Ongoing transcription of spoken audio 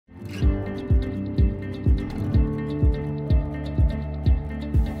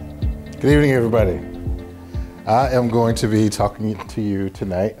Good evening, everybody. I am going to be talking to you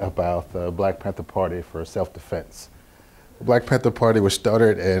tonight about the Black Panther Party for self-defense. The Black Panther Party was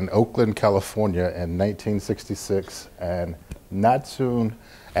started in Oakland, California in 1966, and not soon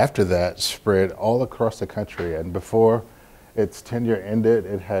after that spread all across the country. And before its tenure ended,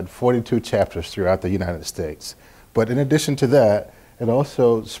 it had 42 chapters throughout the United States. But in addition to that, it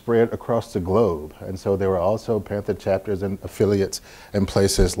also spread across the globe. And so there were also Panther chapters and affiliates in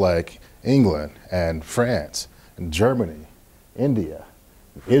places like England and France and Germany, India,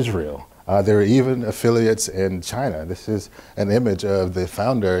 Israel. There are even affiliates in China. This is an image of the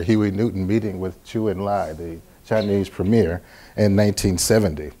founder, Huey Newton, meeting with Chu Enlai, the Chinese premier, in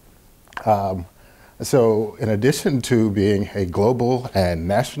 1970. So in addition to being a global and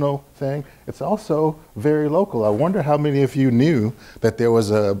national thing, it's also very local. I wonder how many of you knew that there was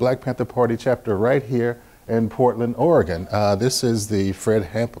a Black Panther Party chapter right here in Portland, Oregon. This is the Fred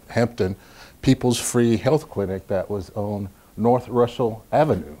Hampton People's Free Health Clinic that was on North Russell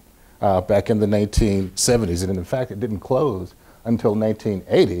Avenue back in the 1970s. And in fact, it didn't close until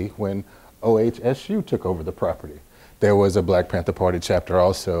 1980 when OHSU took over the property. There was a Black Panther Party chapter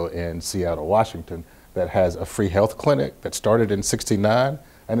also in Seattle, Washington, that has a free health clinic that started in '69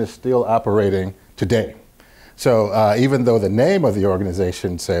 and is still operating today. So even though the name of the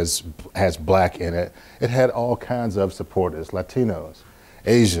organization has black in it, it had all kinds of supporters: Latinos,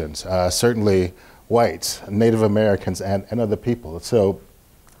 Asians, certainly whites, Native Americans, and other people. So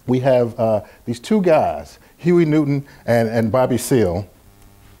we have these two guys, Huey Newton and Bobby Seale,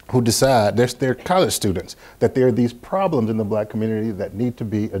 who decide, they're college students, that there are these problems in the black community that need to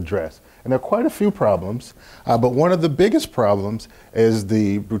be addressed. And there are quite a few problems, but one of the biggest problems is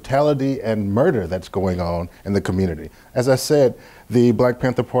the brutality and murder that's going on in the community. As I said, the Black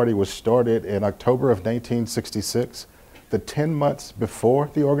Panther Party was started in October of 1966. The 10 months before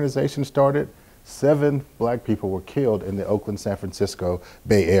the organization started, 7 black people were killed in the Oakland, San Francisco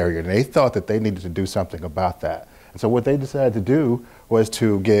Bay Area, and they thought that they needed to do something about that. And so what they decided to do was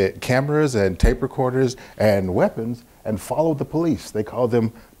to get cameras and tape recorders and weapons and follow the police. They called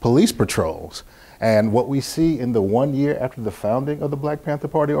them police patrols. And what we see in the 1 year after the founding of the Black Panther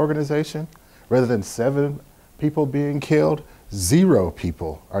Party organization, rather than 7 people being killed, 0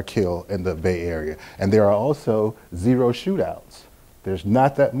 people are killed in the Bay Area. And there are also 0 shootouts. There's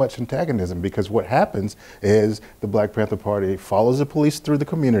not that much antagonism, because what happens is the Black Panther Party follows the police through the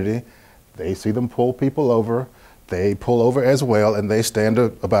community. They see them pull people over. They pull over as well, and they stand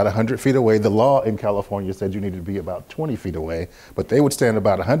about 100 feet away. The law in California said you needed to be about 20 feet away, but they would stand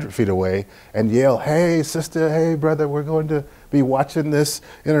about 100 feet away and yell, "Hey, sister, hey, brother, we're going to be watching this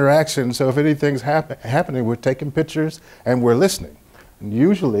interaction, so if anything's happening, we're taking pictures and we're listening." And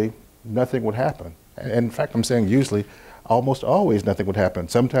usually, nothing would happen. And in fact, I'm saying usually, almost always nothing would happen.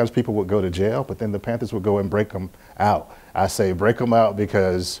 Sometimes people would go to jail, but then the Panthers would go and break them out. I say break them out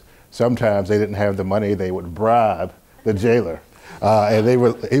because sometimes they didn't have the money. They would bribe the jailer, and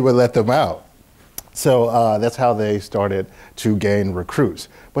he would let them out. So that's how they started to gain recruits.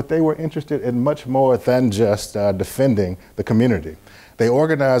 But they were interested in much more than just defending the community. They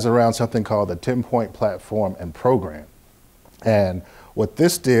organized around something called the 10-point platform and program. And what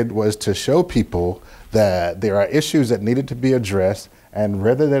this did was to show people that there are issues that needed to be addressed, and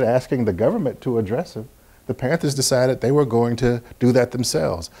rather than asking the government to address them, the Panthers decided they were going to do that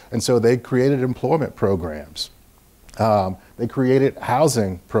themselves. And so they created employment programs. They created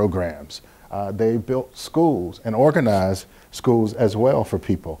housing programs. They built schools and organized schools as well for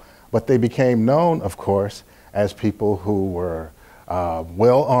people. But they became known, of course, as people who were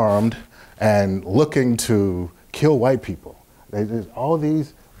well armed and looking to kill white people. All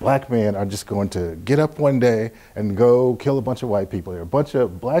these black men are just going to get up one day and go kill a bunch of white people. They're a bunch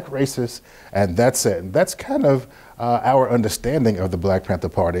of black racists, and that's it. And that's kind of our understanding of the Black Panther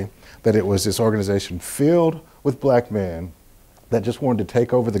Party, that it was this organization filled with black men that just wanted to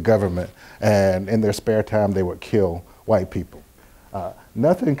take over the government, and in their spare time they would kill white people.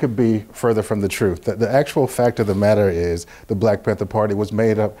 Nothing could be further from the truth. The actual fact of the matter is the Black Panther Party was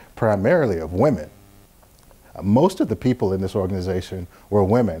made up primarily of women. Most of the people in this organization were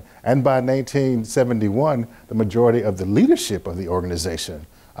women, and by 1971, the majority of the leadership of the organization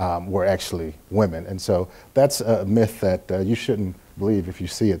were actually women. And so that's a myth that you shouldn't believe if you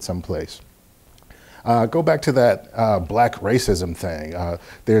see it someplace. Go back to that black racism thing.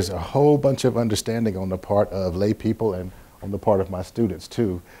 There's a whole bunch of understanding on the part of lay people and on the part of my students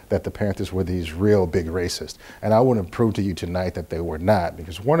too, that the Panthers were these real big racists. And I want to prove to you tonight that they were not,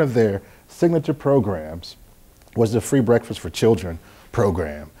 because one of their signature programs was the Free Breakfast for Children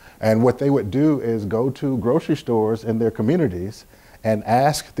program. And what they would do is go to grocery stores in their communities and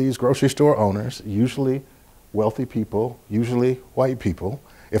ask these grocery store owners, usually wealthy people, usually white people,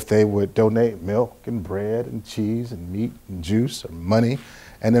 if they would donate milk and bread and cheese and meat and juice or money.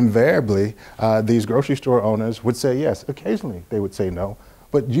 And invariably, these grocery store owners would say yes. Occasionally, they would say no,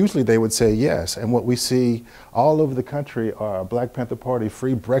 but usually they would say yes. And what we see all over the country are Black Panther Party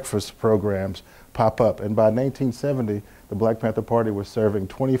free breakfast programs pop up. And by 1970, the Black Panther Party was serving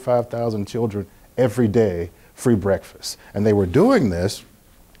 25,000 children every day free breakfast. And they were doing this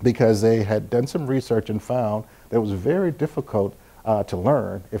because they had done some research and found that it was very difficult to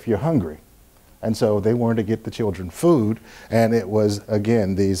learn if you're hungry. And so they wanted to get the children food, and it was,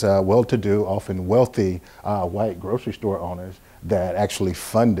 again, these well-to-do, often wealthy white grocery store owners that actually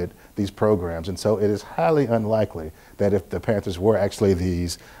funded these programs. And so it is highly unlikely that if the Panthers were actually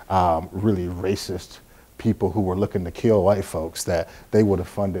these really racist people who were looking to kill white folks, that they would have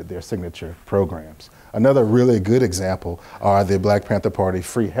funded their signature programs. Another really good example are the Black Panther Party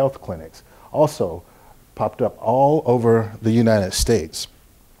free health clinics, also popped up all over the United States.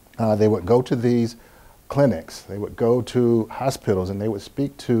 They would go to these clinics, they would go to hospitals, and they would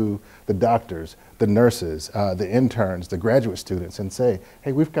speak to the doctors, the nurses, the interns, the graduate students, and say,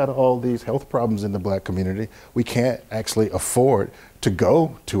 hey, we've got all these health problems in the Black community. We can't actually afford to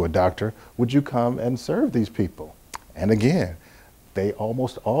go to a doctor. Would you come and serve these people? And again, they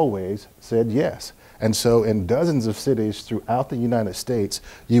almost always said yes. And so in dozens of cities throughout the United States,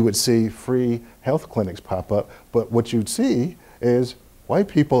 you would see free health clinics pop up. But what you'd see is white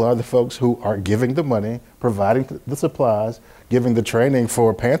people are the folks who are giving the money, providing the supplies, giving the training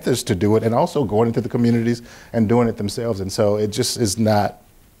for Panthers to do it, and also going into the communities and doing it themselves. And so it just is not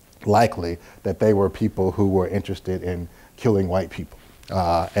likely that they were people who were interested in killing white people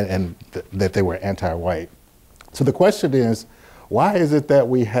and that they were anti-white. So the question is, why is it that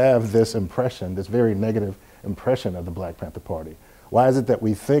we have this impression, this very negative impression of the Black Panther Party? Why is it that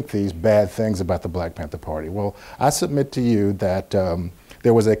we think these bad things about the Black Panther Party? Well, I submit to you that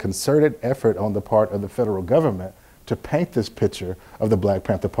there was a concerted effort on the part of the federal government to paint this picture of the Black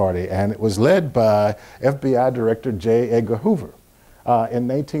Panther Party, and it was led by FBI Director J. Edgar Hoover. In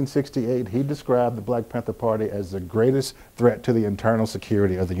 1968, he described the Black Panther Party as the greatest threat to the internal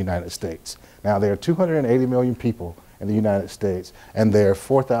security of the United States. Now, there are 280 million people in the United States, and there are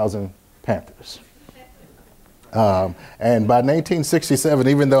 4,000 Panthers. And by 1967,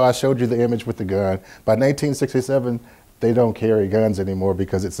 even though I showed you the image with the gun, by 1967, they don't carry guns anymore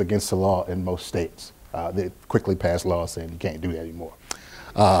because it's against the law in most states. They quickly passed laws saying you can't do that anymore.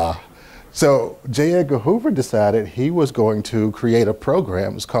 So J. Edgar Hoover decided he was going to create a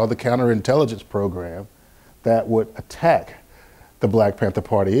program. It was called the Counterintelligence Program that would attack the Black Panther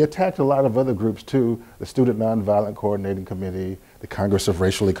Party. He attacked a lot of other groups too, the Student Nonviolent Coordinating Committee, the Congress of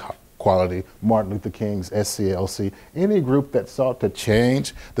Racial Equality, Martin Luther King's SCLC, any group that sought to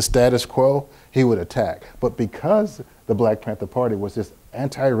change the status quo, he would attack. But because the Black Panther Party was this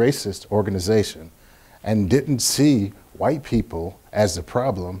anti-racist organization and didn't see white people as the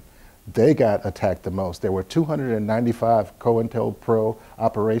problem, they got attacked the most. There were 295 COINTELPRO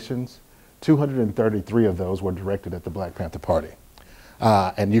operations. 233 of those were directed at the Black Panther Party.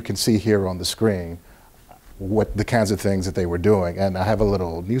 And you can see here on the screen what the kinds of things that they were doing. And I have a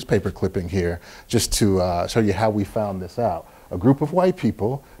little newspaper clipping here just to show you how we found this out. A group of white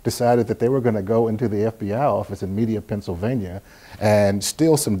people decided that they were going to go into the FBI office in Media, Pennsylvania, and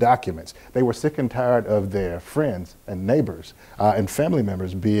steal some documents. They were sick and tired of their friends and neighbors and family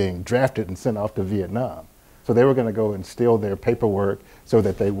members being drafted and sent off to Vietnam. So they were going to go and steal their paperwork so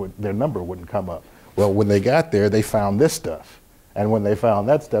that their number wouldn't come up. Well, when they got there, they found this stuff. And when they found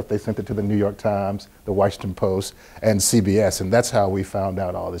that stuff, they sent it to the New York Times, the Washington Post, and CBS. And that's how we found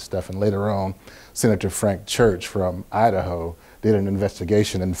out all this stuff. And later on, Senator Frank Church from Idaho did an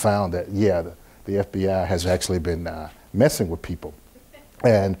investigation and found that, yeah, the FBI has actually been messing with people.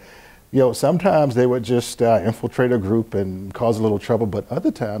 And, you know, sometimes they would just infiltrate a group and cause a little trouble, but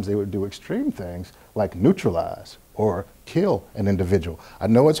other times they would do extreme things like neutralize or kill an individual. I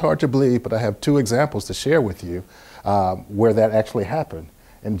know it's hard to believe, but I have two examples to share with you where that actually happened.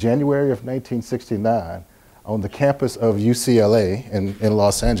 In January of 1969, on the campus of UCLA in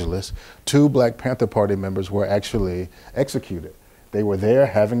Los Angeles, 2 Black Panther Party members were actually executed. They were there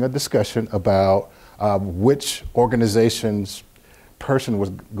having a discussion about which organization's person was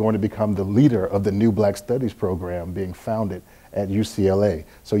going to become the leader of the new Black Studies program being founded at UCLA.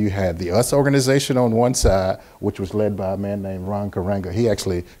 So you had the US organization on one side, which was led by a man named Ron Karanga. He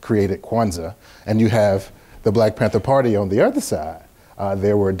actually created Kwanzaa. And you have the Black Panther Party on the other side.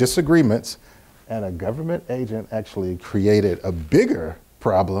 There were disagreements, and a government agent actually created a bigger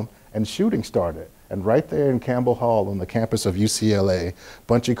problem, and shooting started. And right there in Campbell Hall on the campus of UCLA,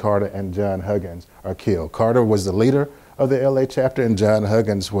 Bunchy Carter and John Huggins are killed. Carter was the leader of the LA chapter, and John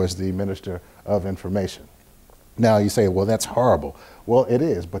Huggins was the Minister of Information. Now you say, well, that's horrible. Well, it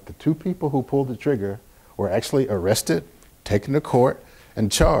is, but the two people who pulled the trigger were actually arrested, taken to court, and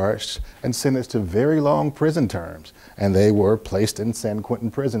charged and sentenced to very long prison terms. And they were placed in San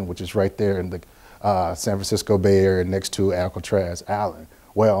Quentin Prison, which is right there in the San Francisco Bay Area next to Alcatraz Island.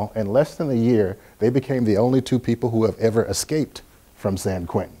 Well, in less than a year, they became the only two people who have ever escaped from San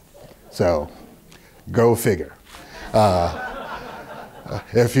Quentin. So, go figure.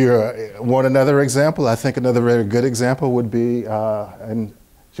 If you want another example, I think another very good example would be in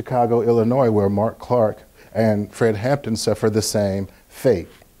Chicago, Illinois, where Mark Clark and Fred Hampton suffered the same fate.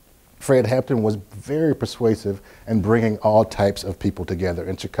 Fred Hampton was very persuasive in bringing all types of people together.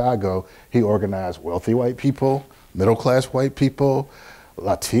 In Chicago, he organized wealthy white people, middle-class white people,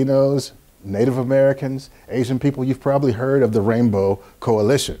 Latinos, Native Americans, Asian people. You've probably heard of the Rainbow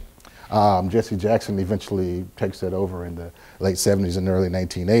Coalition. Jesse Jackson eventually takes that over in the late 70s and early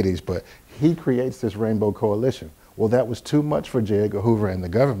 1980s, but he creates this Rainbow Coalition. Well, that was too much for J. Edgar Hoover and the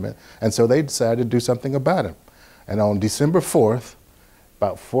government, and so they decided to do something about it. And on December 4th,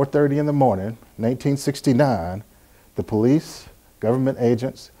 about 4:30 in the morning, 1969, the police, government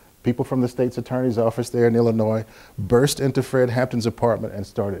agents, people from the state's attorney's office there in Illinois burst into Fred Hampton's apartment and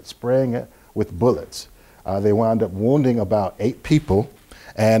started spraying it with bullets. They wound up wounding about 8 people.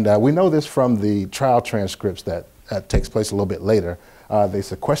 And we know this from the trial transcripts that takes place a little bit later. They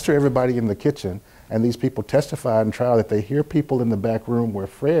sequester everybody in the kitchen, and these people testify in trial that they hear people in the back room where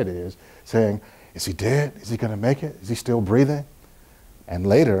Fred is saying, "Is he dead? Is he going to make it? Is he still breathing?" And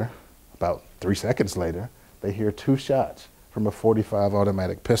later, about 3 seconds later, they hear 2 shots from a .45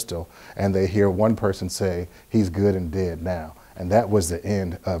 automatic pistol, and they hear one person say, "He's good and dead now." And that was the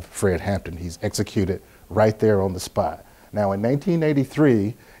end of Fred Hampton. He's executed right there on the spot. Now, in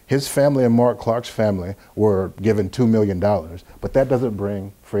 1983, his family and Mark Clark's family were given $2 million, but that doesn't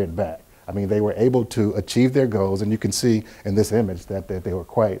bring Fred back. I mean, they were able to achieve their goals, and you can see in this image that they were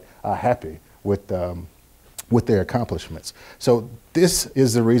quite happy with their accomplishments. So this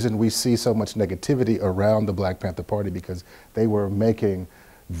is the reason we see so much negativity around the Black Panther Party, because they were making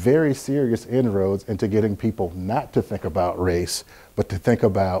very serious inroads into getting people not to think about race, but to think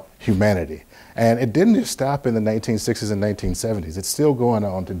about humanity. And it didn't just stop in the 1960s and 1970s. It's still going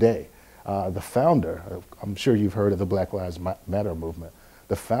on today. The founder, I'm sure you've heard of the Black Lives Matter movement.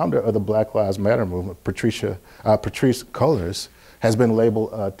 The founder of the Black Lives Matter movement, Patrisse Cullors, has been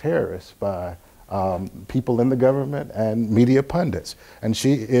labeled a terrorist by people in the government and media pundits. And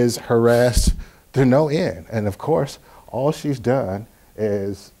she is harassed to no end. And of course, all she's done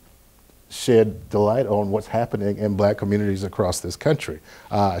is shed the light on what's happening in black communities across this country.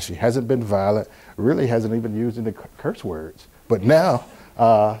 She hasn't been violent, really hasn't even used any curse words. But now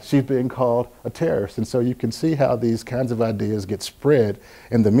she's being called a terrorist. And so you can see how these kinds of ideas get spread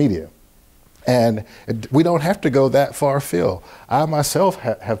in the media. And we don't have to go that far afield. I myself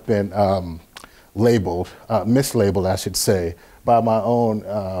have been mislabeled, I should say, by my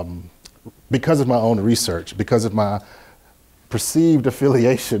own, because of my own research, because of my perceived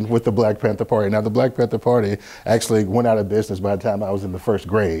affiliation with the Black Panther Party. Now, the Black Panther Party actually went out of business by the time I was in the 1st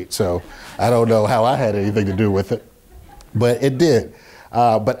grade, so I don't know how I had anything to do with it, but it did.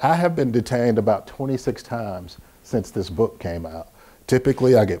 But I have been detained about 26 times since this book came out.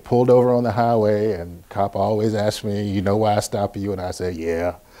 Typically, I get pulled over on the highway, and cop always asks me, "You know why I stopped you?" And I say,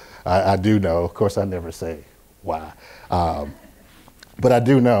 "Yeah, I do know." Of course, I never say why, but I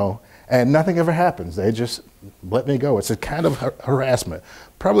do know. And nothing ever happens. They just let me go. It's a kind of harassment.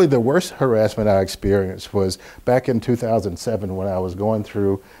 Probably the worst harassment I experienced was back in 2007 when I was going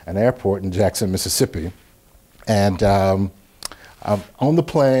through an airport in Jackson, Mississippi. And I'm on the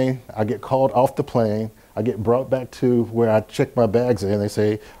plane. I get called off the plane. I get brought back to where I check my bags in. They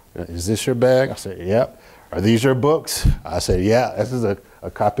say, "Is this your bag?" I say, "Yep." "Are these your books?" I say, "Yeah, this is a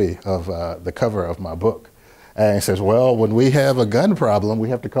copy of the cover of my book." And he says, "Well, when we have a gun problem, we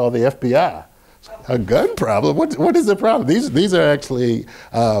have to call the FBI." A gun problem? What is the problem? These are actually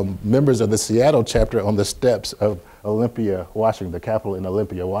members of the Seattle chapter on the steps of Olympia, Washington, the Capitol in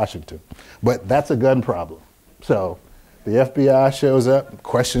Olympia, Washington. But that's a gun problem. So the FBI shows up,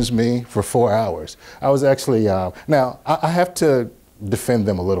 questions me for 4 hours. I was actually, now I have to defend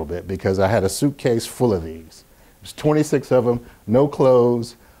them a little bit because I had a suitcase full of these. There's 26 of them, no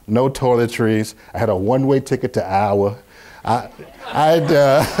clothes, no toiletries. I had a one-way ticket to Iowa.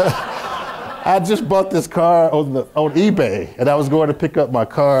 I just bought this car on eBay, and I was going to pick up my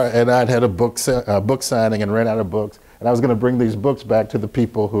car, and I'd had a book signing and ran out of books, And I was going to bring these books back to the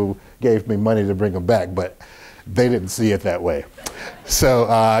people who gave me money to bring them back, but they didn't see it that way. So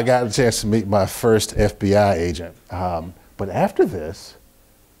I got a chance to meet my first FBI agent. But after this,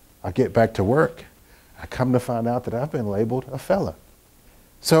 I get back to work. I come to find out that I've been labeled a felon.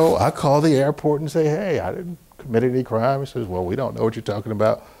 So I call the airport and say, hey, I didn't commit any crime. He says, well, we don't know what you're talking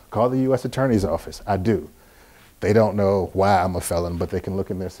about. Call the U.S. Attorney's Office. I do. They don't know why I'm a felon, but they can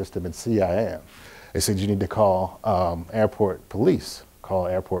look in their system and see I am. They said, you need to call airport police. Call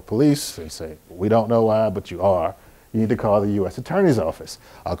airport police. They say, we don't know why, but you are. You need to call the U.S. Attorney's Office.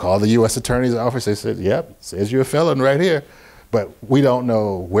 I'll call the U.S. Attorney's Office. They said, yep, it says you're a felon right here. But we don't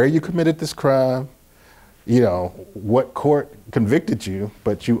know where you committed this crime, you know, what court convicted you,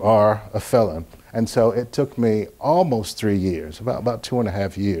 but you are a felon. And so it took me almost 3 years, about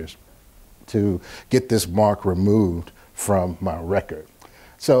 2.5 years, to get this mark removed from my record.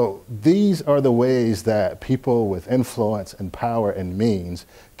 So these are the ways that people with influence and power and means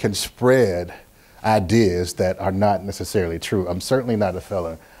can spread ideas that are not necessarily true. I'm certainly not a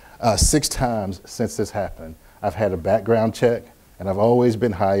felon. 6 times since this happened, I've had a background check, and I've always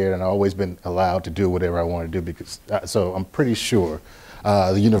been hired and always been allowed to do whatever I want to do, because, so I'm pretty sure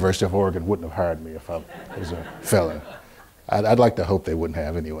the University of Oregon wouldn't have hired me if I was a felon. I'd like to hope they wouldn't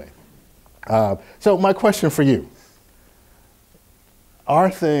have anyway. So my question for you, are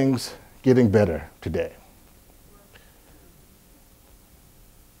things getting better today?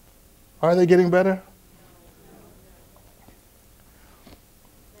 Are they getting better?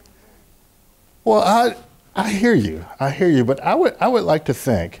 Well, I hear you, but I would like to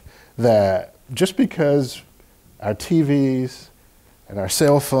think that just because our TVs and our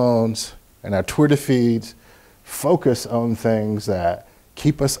cell phones and our Twitter feeds focus on things that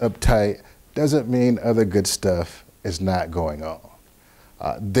keep us uptight doesn't mean other good stuff is not going on.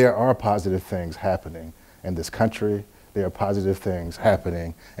 There are positive things happening in this country. There are positive things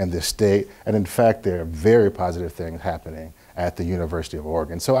happening in this state. And in fact, there are very positive things happening at the University of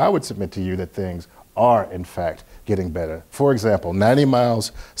Oregon. So I would submit to you that things are, in fact, getting better. For example, 90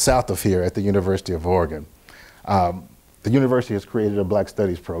 miles south of here at the University of Oregon, the university has created a Black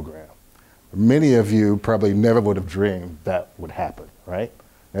Studies program. Many of you probably never would have dreamed that would happen, right?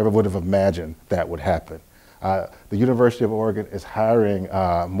 Never would have imagined that would happen. The University of Oregon is hiring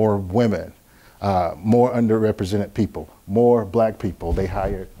more women, more underrepresented people, more Black people. They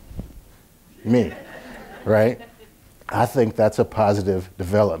hired me, right? I think that's a positive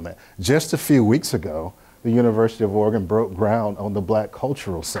development. Just a few weeks ago, the University of Oregon broke ground on the Black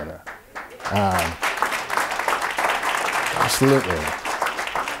Cultural Center. Absolutely.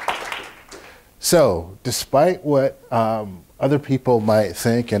 So, despite what other people might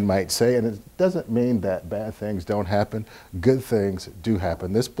think and might say, and it doesn't mean that bad things don't happen, good things do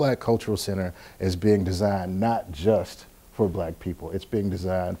happen. This Black Cultural Center is being designed not just for Black people. It's being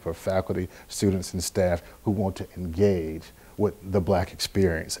designed for faculty, students, and staff who want to engage with the Black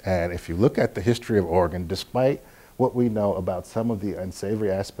experience. And if you look at the history of Oregon, despite what we know about some of the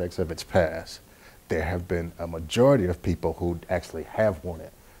unsavory aspects of its past, there have been a majority of people who actually have wanted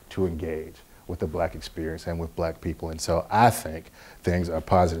to engage with the Black experience and with Black people. And so I think things are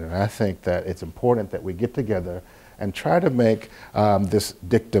positive. And I think that it's important that we get together and try to make this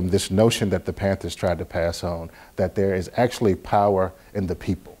dictum, this notion that the Panthers tried to pass on, that there is actually power in the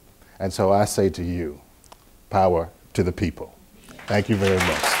people. And so I say to you, power to the people. Thank you very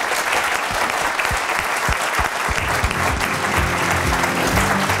much.